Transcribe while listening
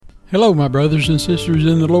Hello, my brothers and sisters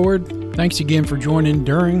in the Lord. Thanks again for joining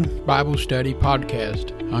During Bible Study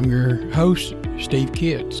Podcast. I'm your host, Steve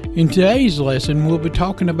Kitts. In today's lesson, we'll be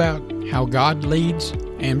talking about how God leads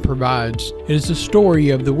and provides. It is the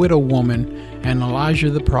story of the widow woman and Elijah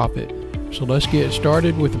the prophet. So let's get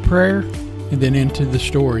started with a prayer and then into the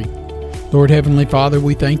story. Lord Heavenly Father,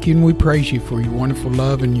 we thank you and we praise you for your wonderful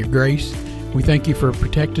love and your grace. We thank you for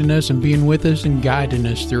protecting us and being with us and guiding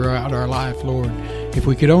us throughout our life, Lord. If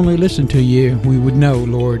we could only listen to you, we would know,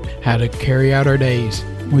 Lord, how to carry out our days.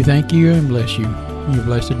 We thank you and bless you. In your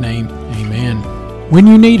blessed name, amen. When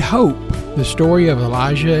you need hope, the story of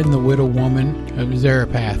Elijah and the widow woman of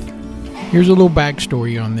Zarephath. Here's a little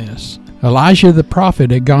backstory on this. Elijah the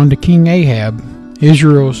prophet had gone to King Ahab,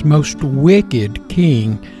 Israel's most wicked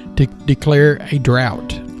king, to declare a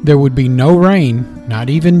drought. There would be no rain, not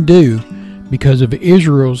even dew, because of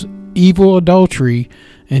Israel's evil adultery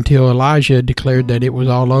until Elijah declared that it was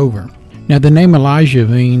all over. Now the name Elijah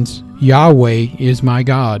means Yahweh is my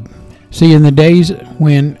God. See, in the days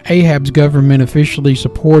when Ahab's government officially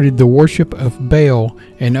supported the worship of Baal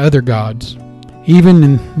and other gods, even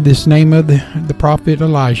in this name of the prophet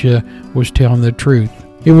Elijah was telling the truth.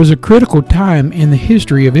 It was a critical time in the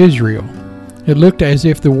history of Israel. It looked as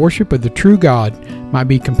if the worship of the true God might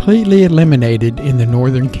be completely eliminated in the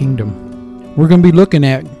northern kingdom. We're going to be looking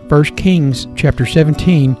at 1 Kings chapter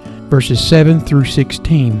 17, verses 7 through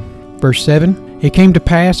 16. Verse 7, It came to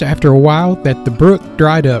pass after a while that the brook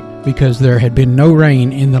dried up because there had been no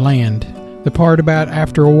rain in the land. The part about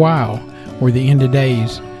after a while, or the end of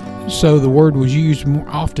days. So the word was used more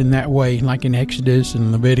often that way, like in Exodus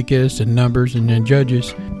and Leviticus and Numbers and then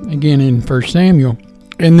Judges, again in 1 Samuel.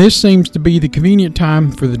 And this seems to be the convenient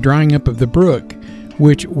time for the drying up of the brook,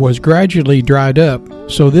 which was gradually dried up.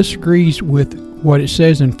 So this agrees with what it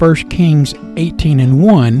says in 1 Kings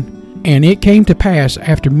 18:1. And it came to pass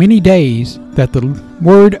after many days that the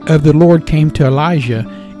word of the Lord came to Elijah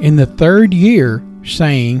in the third year,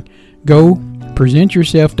 saying, Go, present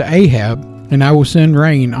yourself to Ahab, and I will send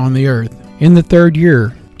rain on the earth. In the third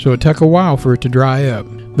year. So it took a while for it to dry up.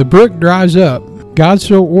 The brook dries up. God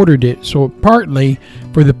so ordered it, so partly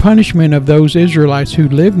for the punishment of those Israelites who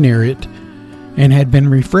lived near it and had been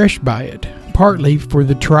refreshed by it, partly for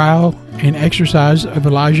the trial and exercise of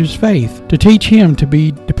Elijah's faith, to teach him to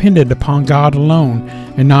be dependent upon God alone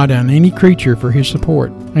and not on any creature for his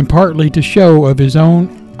support, and partly to show of his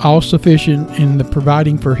own all-sufficient in the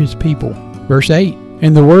providing for his people. Verse 8,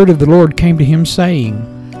 And the word of the Lord came to him, saying,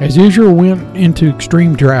 As Israel went into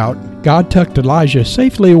extreme drought, God tucked Elijah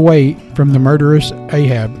safely away from the murderous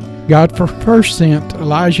Ahab. God first sent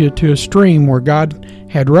Elijah to a stream where God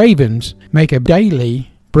had ravens make a daily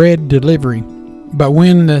bread delivery. But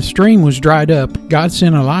when the stream was dried up, God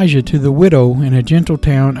sent Elijah to the widow in a gentle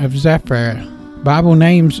town of Zarephath. Bible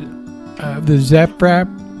names of the Zarephath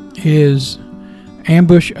is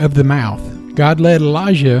ambush of the mouth. God led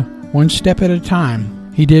Elijah one step at a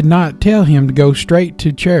time. He did not tell him to go straight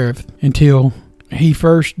to Cherith until he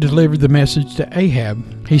first delivered the message to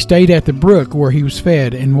Ahab. He stayed at the brook where he was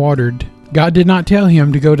fed and watered. God did not tell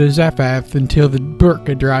him to go to Zarephath until the brook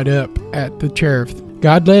had dried up at the Cherith.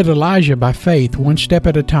 God led Elijah by faith one step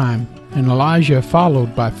at a time, and Elijah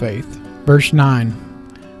followed by faith. Verse 9,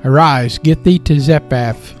 Arise, get thee to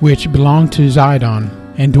Zarephath, which belonged to Zidon,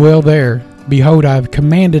 and dwell there. Behold, I have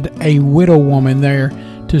commanded a widow woman there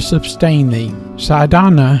to sustain thee.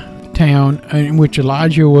 Sidon, town in which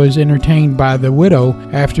Elijah was entertained by the widow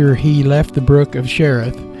after he left the brook of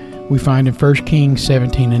Cherith, we find in 1 Kings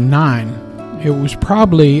 17:9. It was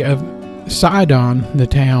probably of Sidon, the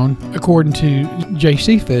town, according to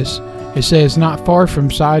Josephus. It says not far from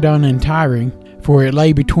Sidon and Tyre, for it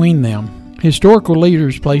lay between them. Historical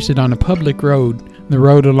leaders place it on a public road, the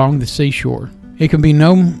road along the seashore. It can be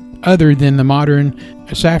no other than the modern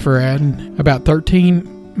Sepharad, about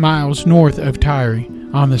 13 miles north of Tyre,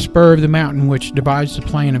 on the spur of the mountain which divides the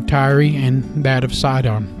plain of Tyre and that of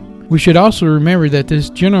Sidon. We should also remember that this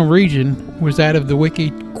general region was that of the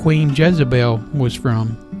wicked queen Jezebel was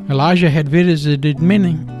from. Elijah had visited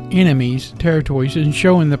many enemies' territories and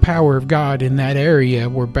shown the power of God in that area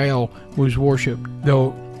where Baal was worshipped,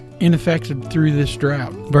 though ineffective through this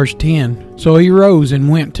drought. Verse 10, So he rose and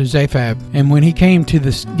went to Zarephath, and when he came to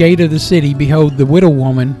the gate of the city, behold, the widow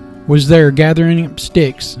woman was there gathering up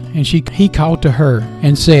sticks, and he called to her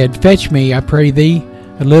and said, Fetch me, I pray thee,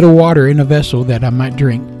 a little water in a vessel that I might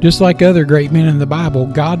drink. Just like other great men in the Bible,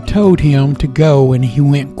 God told him to go, and he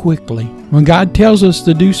went quickly. When God tells us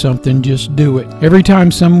to do something, just do it. Every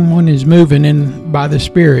time someone is moving in by the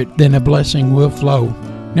Spirit, then a blessing will flow.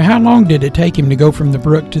 Now how long did it take him to go from the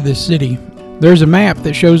brook to the city? There's a map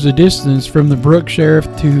that shows the distance from the brook Cherith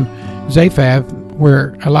to Zarephath,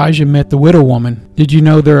 where Elijah met the widow woman. Did you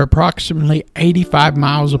know they're approximately 85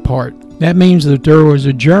 miles apart? That means that there was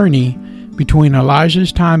a journey between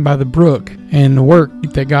Elijah's time by the brook and the work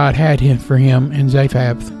that God had for him in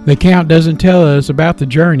Zarephath. The account doesn't tell us about the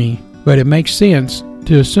journey, but it makes sense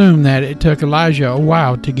to assume that it took Elijah a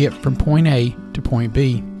while to get from point A to point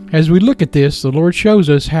B. As we look at this, the Lord shows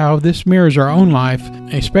us how this mirrors our own life,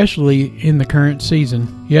 especially in the current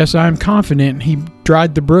season. Yes, I'm confident He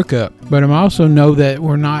dried the brook up, but I also know that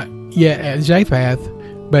we're not yet at Zarephath,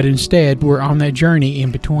 but instead we're on that journey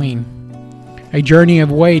in between. A journey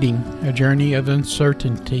of waiting, a journey of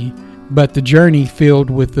uncertainty, but the journey filled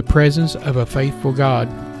with the presence of a faithful God.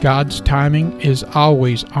 God's timing is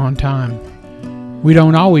always on time. We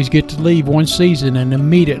don't always get to leave one season and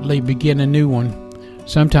immediately begin a new one.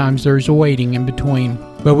 Sometimes there's a waiting in between,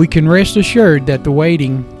 but we can rest assured that the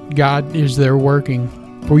waiting, God is there working.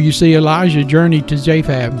 For you see, Elijah journeyed to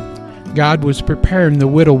Zarephath. God was preparing the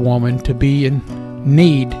widow woman to be in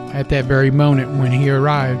need at that very moment when he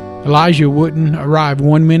arrived. Elijah wouldn't arrive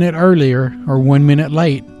 1 minute earlier or 1 minute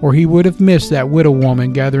late, or he would have missed that widow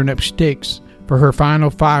woman gathering up sticks for her final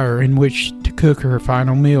fire in which to cook her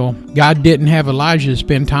final meal. God didn't have Elijah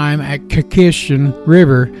spend time at Kishon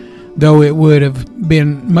River, though it would have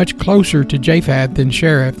been much closer to Zarephath than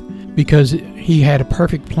Cherith, because he had a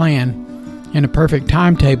perfect plan and a perfect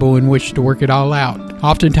timetable in which to work it all out.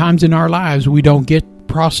 Oftentimes in our lives, we don't get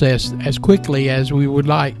processed as quickly as we would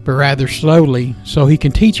like, but rather slowly, so he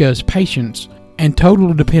can teach us patience and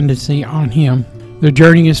total dependency on him. The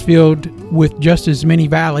journey is filled with just as many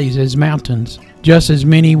valleys as mountains, just as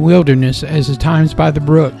many wilderness as the times by the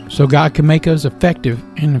brook, so God can make us effective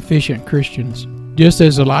and efficient Christians. Just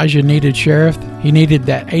as Elijah needed Cherith, he needed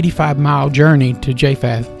that 85-mile journey to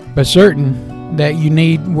Zarephath, but certain that you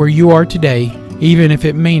need where you are today, even if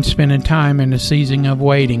it means spending time in a season of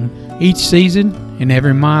waiting. Each season and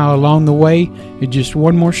every mile along the way is just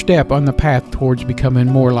one more step on the path towards becoming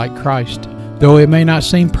more like Christ. Though it may not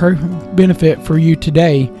seem benefit for you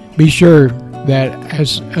today, be sure that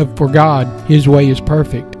as for God, His way is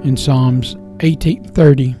perfect in Psalms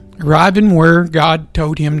 18:30. Arriving where God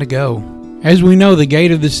told him to go. As we know, the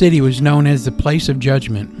gate of the city was known as the place of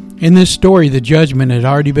judgment. In this story, the judgment had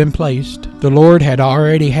already been placed. The Lord had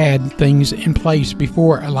already had things in place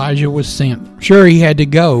before Elijah was sent. Sure, he had to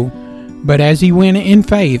go, but as he went in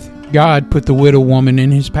faith, God put the widow woman in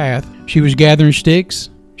his path. She was gathering sticks.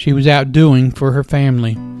 She was out doing for her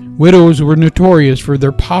family. Widows were notorious for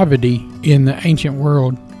their poverty in the ancient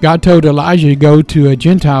world. God told Elijah to go to a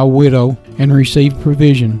Gentile widow and receive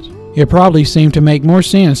provisions. It probably seemed to make more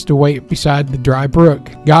sense to wait beside the dry brook.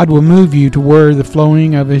 God will move you to where the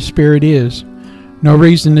flowing of His Spirit is. No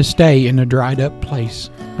reason to stay in a dried up place.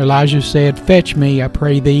 Elijah said, "Fetch me, I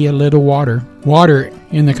pray thee, a little water." Water,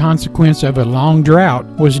 in the consequence of a long drought,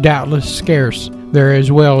 was doubtless scarce there as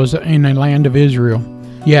well as in the land of Israel.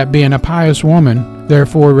 Yet being a pious woman,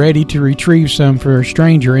 therefore ready to retrieve some for a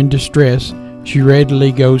stranger in distress, she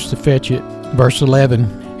readily goes to fetch it. Verse 11.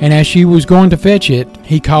 And as she was going to fetch it,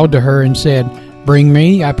 he called to her and said, "Bring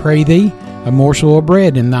me, I pray thee, a morsel of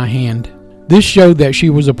bread in thy hand." This showed that she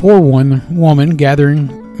was a poor woman gathering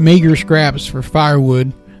meager scraps for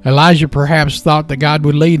firewood. Elijah perhaps thought that God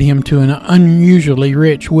would lead him to an unusually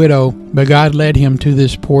rich widow, but God led him to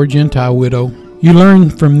this poor Gentile widow. You learn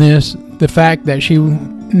from this the fact that she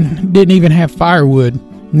didn't even have firewood.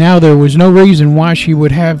 Now there was no reason why she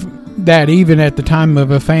would have that even at the time of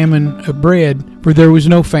a famine of bread, for there was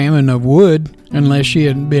no famine of wood unless she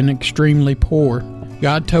had been extremely poor.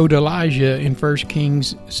 God told Elijah in 1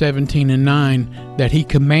 Kings 17:9 that he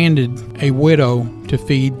commanded a widow to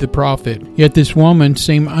feed the prophet. Yet this woman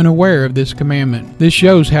seemed unaware of this commandment. This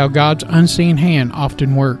shows how God's unseen hand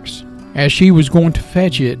often works. As she was going to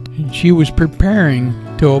fetch it, she was preparing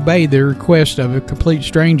to obey the request of a complete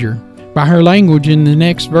stranger. By her language in the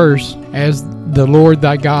next verse, "As the Lord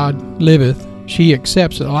thy God liveth," she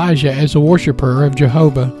accepts Elijah as a worshiper of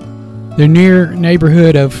Jehovah. The near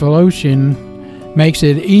neighborhood of Philoshin makes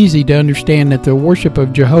it easy to understand that the worship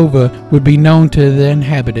of Jehovah would be known to the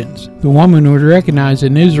inhabitants. The woman would recognize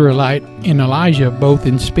an Israelite in Elijah both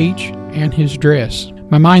in speech and his dress.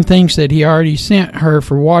 My mind thinks that he already sent her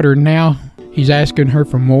for water, now he's asking her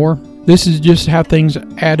for more. This is just how things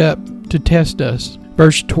add up to test us.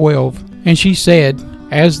 Verse 12, and she said,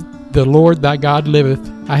 "As the Lord thy God liveth,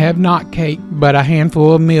 I have not cake, but a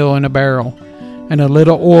handful of meal in a barrel, and a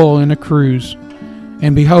little oil in a cruse.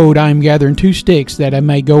 And behold, I am gathering 2 sticks, that I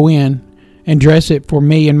may go in and dress it for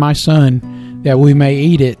me and my son, that we may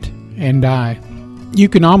eat it and die." You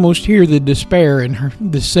can almost hear the despair in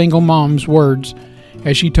the single mom's words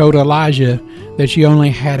as she told Elijah that she only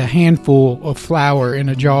had a handful of flour in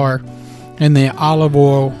a jar and the olive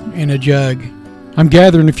oil in a jug. I'm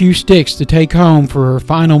gathering a few sticks to take home for a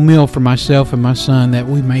final meal for myself and my son, that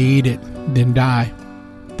we may eat it, then die.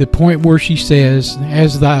 The point where she says,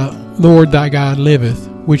 "As thy Lord thy God liveth,"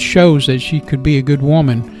 which shows that she could be a good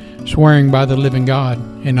woman, swearing by the living God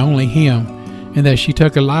and only Him, and that she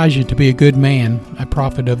took Elijah to be a good man, a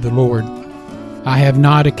prophet of the Lord. "I have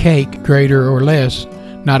not a cake greater or less,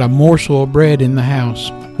 not a morsel of bread in the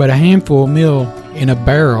house, but a handful of meal in a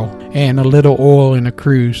barrel, and a little oil in a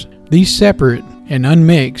cruse. These separate and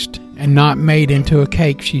unmixed, and not made into a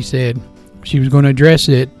cake," she said. She was going to dress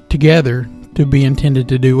it together to be intended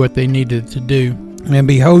to do what they needed to do. "And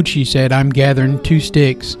behold," she said, "I'm gathering 2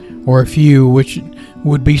 sticks, or a few, which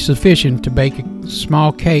would be sufficient to bake a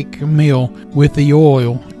small cake meal with the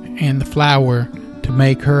oil and the flour, to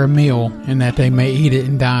make her a meal, and that they may eat it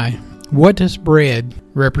and die." What does bread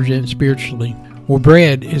represent spiritually? Well,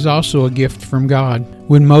 bread is also a gift from God.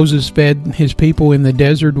 When Moses fed his people in the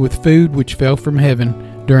desert with food which fell from heaven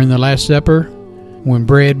during the Last Supper, when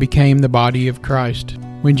bread became the body of Christ.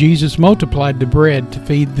 When Jesus multiplied the bread to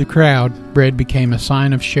feed the crowd, bread became a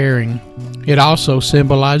sign of sharing. It also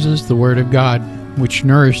symbolizes the Word of God, which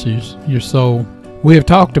nourishes your soul. We have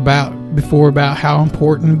talked before about how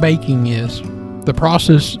important baking is. The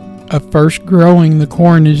process of first growing the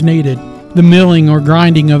corn is needed. The milling or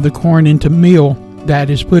grinding of the corn into meal that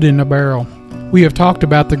is put in a barrel. We have talked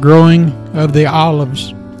about the growing of the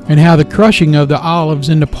olives and how the crushing of the olives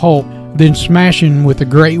into pulp, then smashing with a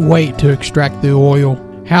great weight to extract the oil.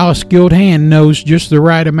 How a skilled hand knows just the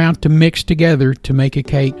right amount to mix together to make a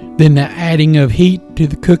cake, then the adding of heat to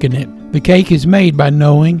the cooking it. The cake is made by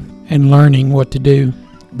knowing and learning what to do.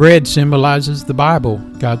 Bread symbolizes the Bible,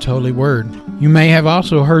 God's holy word. You may have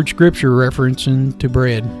also heard scripture referencing to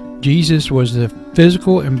bread. Jesus was the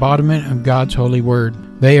physical embodiment of God's holy word.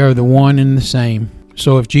 They are the one and the same.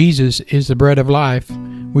 So if Jesus is the bread of life,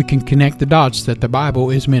 we can connect the dots that the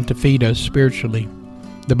Bible is meant to feed us spiritually.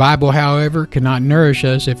 The Bible, however, cannot nourish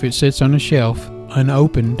us if it sits on a shelf,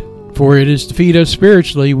 unopened. For it is to feed us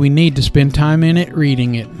spiritually, we need to spend time in it,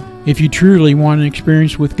 reading it. If you truly want an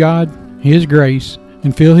experience with God, His grace,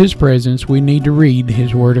 and feel His presence, we need to read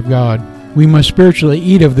His Word of God. We must spiritually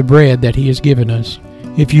eat of the bread that He has given us.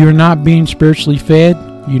 If you are not being spiritually fed,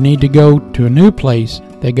 you need to go to a new place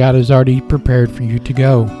that God has already prepared for you to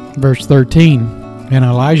go. Verse 13, "And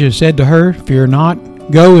Elijah said to her, Fear not,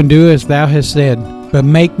 go and do as thou hast said. But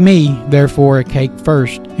make me, therefore, a cake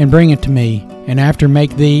first, and bring it to me, and after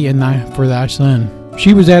make thee and for thy son."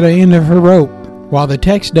 She was at the end of her rope. While the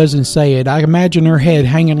text doesn't say it, I imagine her head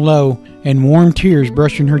hanging low and warm tears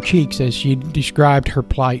brushing her cheeks as she described her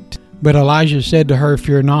plight. But Elijah said to her,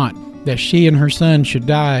 "Fear not, that she and her son should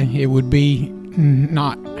die. It would be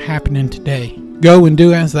not happening today. Go and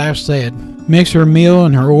do as thou said. Mix her meal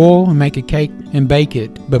and her oil and make a cake and bake it.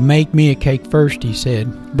 But make me a cake first," he said.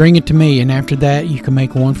 "Bring it to me, and after that you can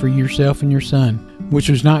make one for yourself and your son," which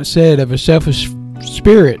was not said of a selfish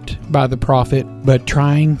spirit by the prophet, but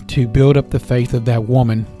trying to build up the faith of that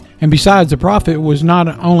woman. And besides, the prophet was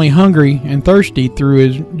not only hungry and thirsty through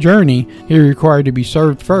his journey, he required to be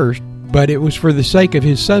served first, but it was for the sake of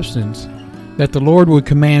his substance that the Lord would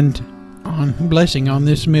command on blessing on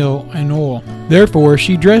this meal and oil. Therefore,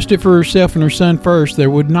 she dressed it for herself and her son first.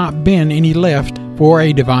 There would not been any left for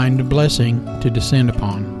a divine blessing to descend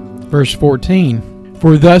upon. Verse 14,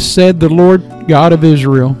 "For thus said the Lord God of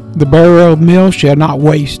Israel, the barrel of meal shall not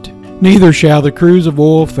waste, neither shall the cruse of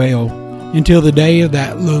oil fail, until the day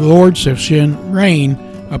that the Lord shall send rain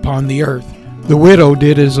upon the earth." The widow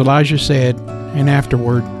did as Elijah said, and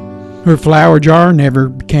afterward her flour jar never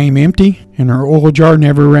became empty, and her oil jar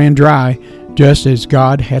never ran dry, just as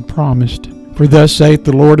God had promised. "For thus saith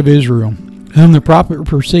the Lord of Israel, whom the prophet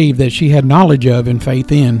perceived that she had knowledge of and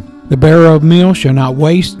faith in, the barrel of meal shall not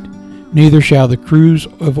waste, neither shall the cruse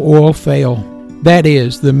of oil fail." That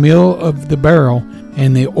is, the meal of the barrel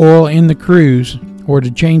and the oil in the cruse, or to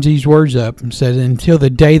change these words up, says, "until the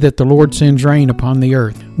day that the Lord sends rain upon the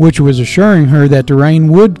earth," which was assuring her that the rain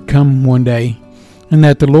would come one day, and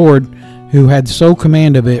that the Lord, who had sole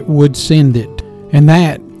command of it, would send it, and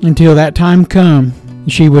that, until that time come,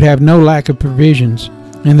 she would have no lack of provisions,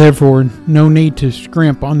 and therefore no need to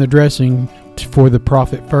scrimp on the dressing for the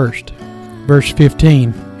prophet first. Verse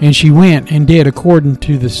 15, "And she went and did according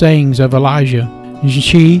to the sayings of Elijah. And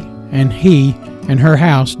she and he and her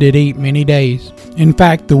house did eat many days." In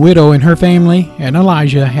fact, the widow and her family and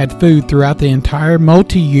Elijah had food throughout the entire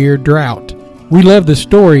multi-year drought. We love the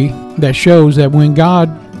story that shows that when God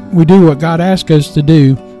we do what God asks us to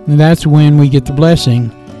do, and that's when we get the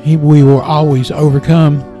blessing. We will always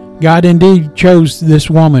overcome. God indeed chose this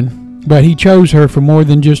woman, but He chose her for more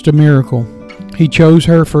than just a miracle. He chose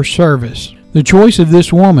her for service. The choice of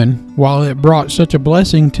this woman, while it brought such a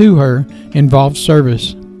blessing to her, involved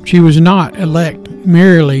service. She was not elect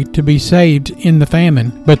merely to be saved in the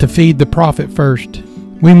famine, but to feed the prophet first.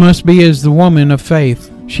 We must be as the woman of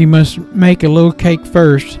faith. She must make a little cake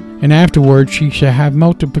first, and afterwards she shall have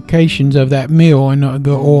multiplications of that meal and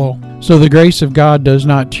the oil. So the grace of God does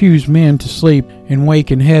not choose men to sleep and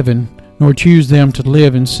wake in heaven, nor choose them to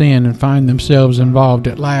live in sin and find themselves involved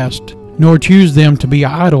at last, nor choose them to be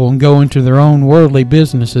idle and go into their own worldly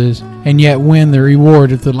businesses, and yet win the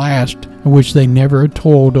reward at the last, which they never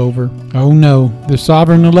toiled over. Oh no, the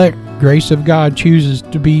sovereign elect grace of God chooses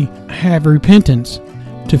to have repentance,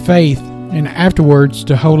 to faith, and afterwards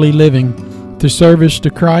to holy living, to service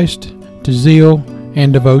to Christ, to zeal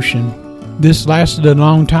and devotion. This lasted a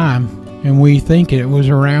long time, and we think it was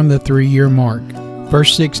around the 3-year mark.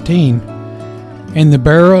 Verse 16, And the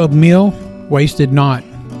barrel of meal wasted not,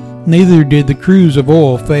 neither did the cruse of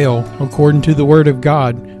oil fail, according to the word of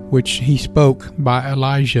God, which he spoke by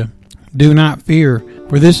Elijah. Do not fear,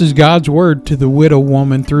 for this is God's word to the widow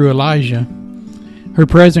woman through Elijah. Her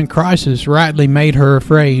present crisis rightly made her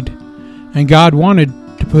afraid, and God wanted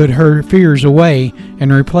to put her fears away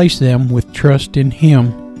and replace them with trust in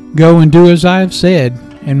Him. Go and do as I have said,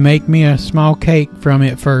 and make me a small cake from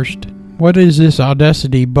it first. What is this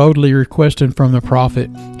audacity boldly requested from the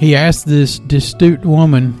prophet? He asked this destitute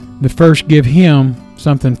woman to first give him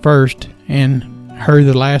something first, and her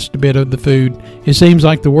the last bit of the food. It seems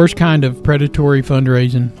like the worst kind of predatory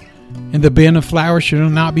fundraising. And the bin of flour shall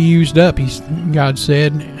not be used up, God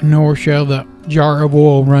said, nor shall the jar of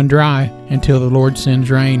oil run dry until the Lord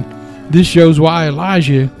sends rain. This shows why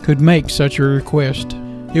Elijah could make such a request.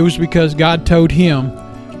 It was because God told him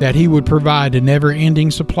that He would provide a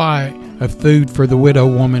never-ending supply of food for the widow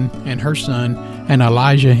woman and her son and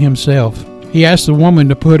Elijah himself. He asked the woman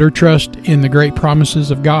to put her trust in the great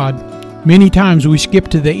promises of God. Many times we skip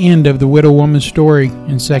to the end of the widow woman's story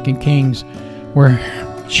in 2 Kings, where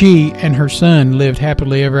she and her son lived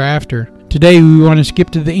happily ever after. Today we want to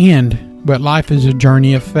skip to the end, but life is a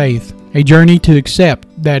journey of faith, a journey to accept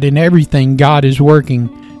that in everything God is working,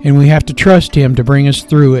 and we have to trust Him to bring us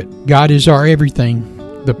through it. God is our everything,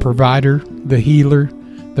 the provider, the healer,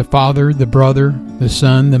 the father, the brother, the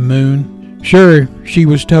sun, the moon. Sure, she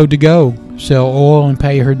was told to go, sell oil and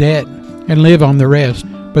pay her debt, and live on the rest,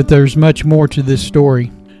 but there's much more to this story.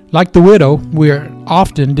 Like the widow, we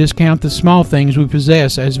often discount the small things we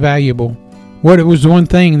possess as valuable. What it was one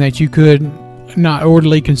thing that you could not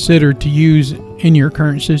orderly consider to use in your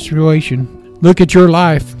current situation. Look at your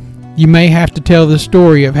life. You may have to tell the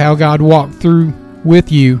story of how God walked through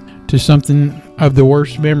with you to something of the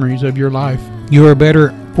worst memories of your life. You are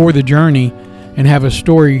better for the journey and have a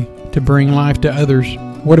story to bring life to others.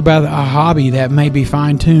 What about a hobby that may be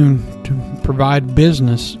fine-tuned to provide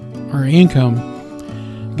business or income?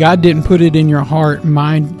 God didn't put it in your heart,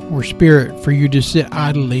 mind, or spirit for you to sit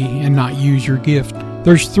idly and not use your gift.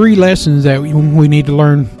 There's 3 lessons that we need to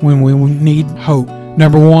learn when we need hope.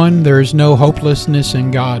 Number 1, there is no hopelessness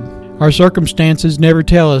in God. Our circumstances never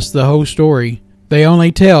tell us the whole story. They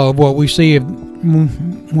only tell what we see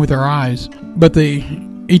with our eyes. But the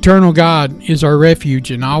eternal God is our refuge,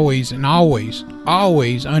 and always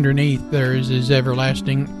underneath there is His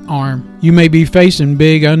everlasting arm. You may be facing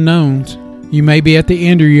big unknowns. You may be at the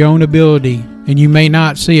end of your own ability, and you may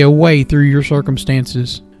not see a way through your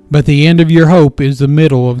circumstances. But the end of your hope is the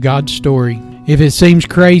middle of God's story. If it seems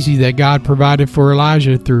crazy that God provided for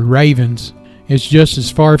Elijah through ravens, it's just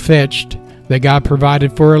as far-fetched that God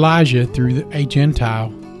provided for Elijah through a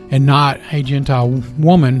Gentile, and not a Gentile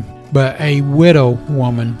woman, but a widow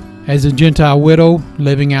woman. As a Gentile widow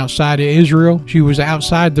living outside of Israel, she was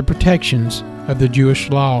outside the protections of the Jewish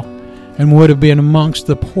law and would have been amongst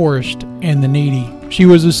the poorest and the needy. She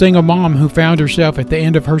was a single mom who found herself at the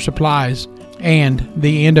end of her supplies and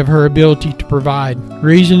the end of her ability to provide.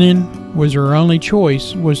 Reasoning was her only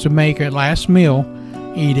choice was to make a last meal,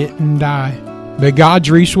 eat it, and die. But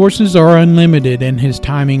God's resources are unlimited and His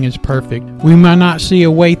timing is perfect. We might not see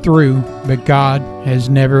a way through, but God has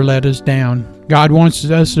never let us down. God wants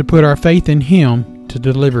us to put our faith in Him to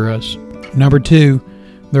deliver us. Number 2,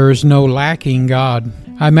 there is no lacking God.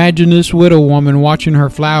 I imagine this widow woman watching her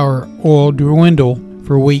flour oil dwindle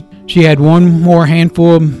for a week. She had one more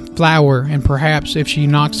handful of flour, and perhaps if she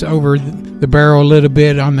knocks over the barrel a little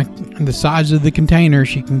bit on the the size of the container,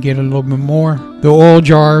 she can get a little bit more. The oil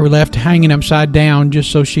jar left hanging upside down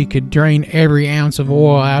just so she could drain every ounce of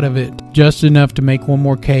oil out of it, just enough to make one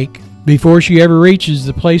more cake. Before she ever reaches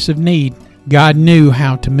the place of need, God knew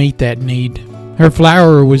how to meet that need. Her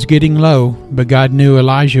flour was getting low, but God knew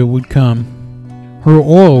Elijah would come. Her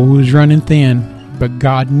oil was running thin, but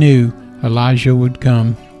God knew Elijah would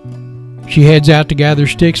come. She heads out to gather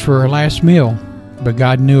sticks for her last meal, but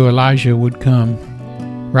God knew Elijah would come.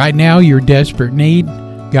 Right now, your desperate need,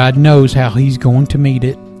 God knows how He's going to meet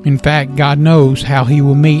it. In fact, God knows how He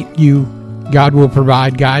will meet you. God will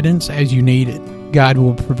provide guidance as you need it. God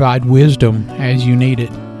will provide wisdom as you need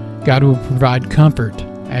it. God will provide comfort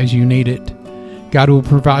as you need it. God will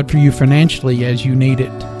provide for you financially as you need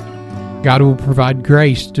it. God will provide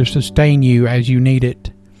grace to sustain you as you need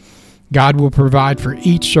it. God will provide for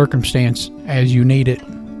each circumstance as you need it.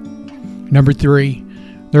 Number 3,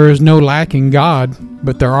 there is no lack in God,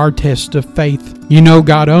 but there are tests of faith. You know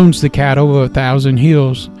God owns the cattle of 1,000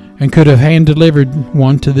 hills and could have hand-delivered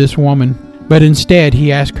one to this woman, but instead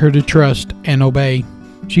He asked her to trust and obey.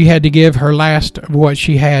 She had to give her last of what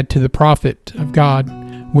she had to the prophet of God,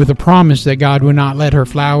 with a promise that God would not let her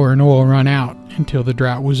flour and oil run out until the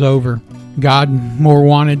drought was over. God more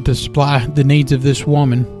wanted to supply the needs of this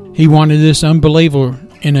woman. He wanted this unbeliever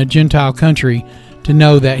in a Gentile country to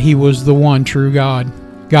know that He was the one true God.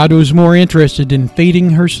 God was more interested in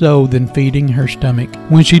feeding her soul than feeding her stomach.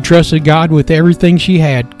 When she trusted God with everything she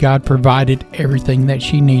had, God provided everything that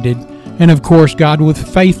she needed. And of course, God was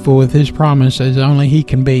faithful with His promise as only He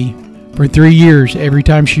can be. For 3 years, every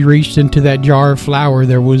time she reached into that jar of flour,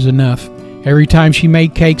 there was enough. Every time she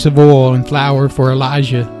made cakes of oil and flour for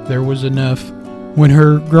Elijah, there was enough. When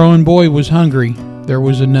her growing boy was hungry, there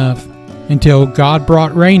was enough. Until God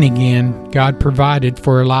brought rain again, God provided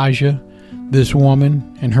for Elijah, this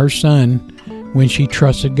woman, and her son when she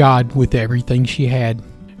trusted God with everything she had.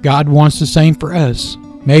 God wants the same for us.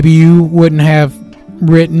 Maybe you wouldn't have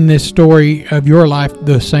written this story of your life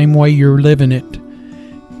the same way you're living it.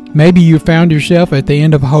 Maybe you found yourself at the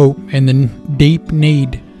end of hope and in deep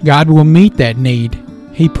need. God will meet that need.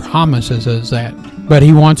 He promises us that. But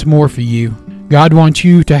He wants more for you. God wants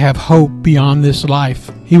you to have hope beyond this life.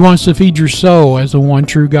 He wants to feed your soul as the one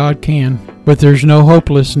true God can. But there's no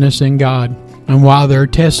hopelessness in God. And while there are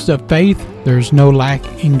tests of faith, there's no lack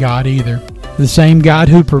in God either. The same God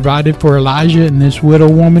who provided for Elijah and this widow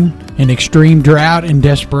woman in extreme drought and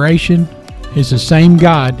desperation is the same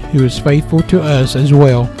God who is faithful to us as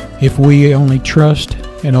well if we only trust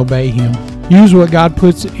and obey Him. Use what God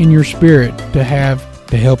puts in your spirit to have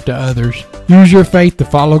to help to others. Use your faith to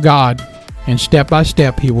follow God, and step by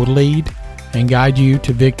step He will lead and guide you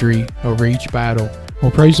to victory over each battle.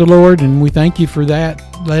 Well, praise the Lord, and we thank you for that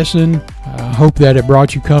lesson. I hope that it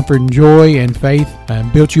brought you comfort and joy and faith,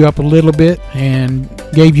 built you up a little bit, and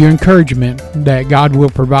gave you encouragement that God will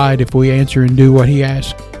provide if we answer and do what He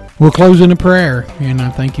asks. We'll close in a prayer, and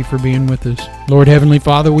I thank you for being with us. Lord, Heavenly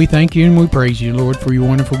Father, we thank you and we praise you, Lord, for your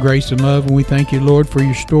wonderful grace and love. And we thank you, Lord, for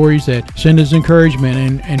your stories that send us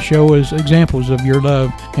encouragement and show us examples of your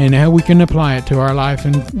love and how we can apply it to our life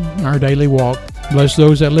and our daily walk. Bless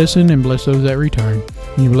those that listen and bless those that return.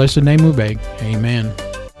 In your blessed name we beg. Amen.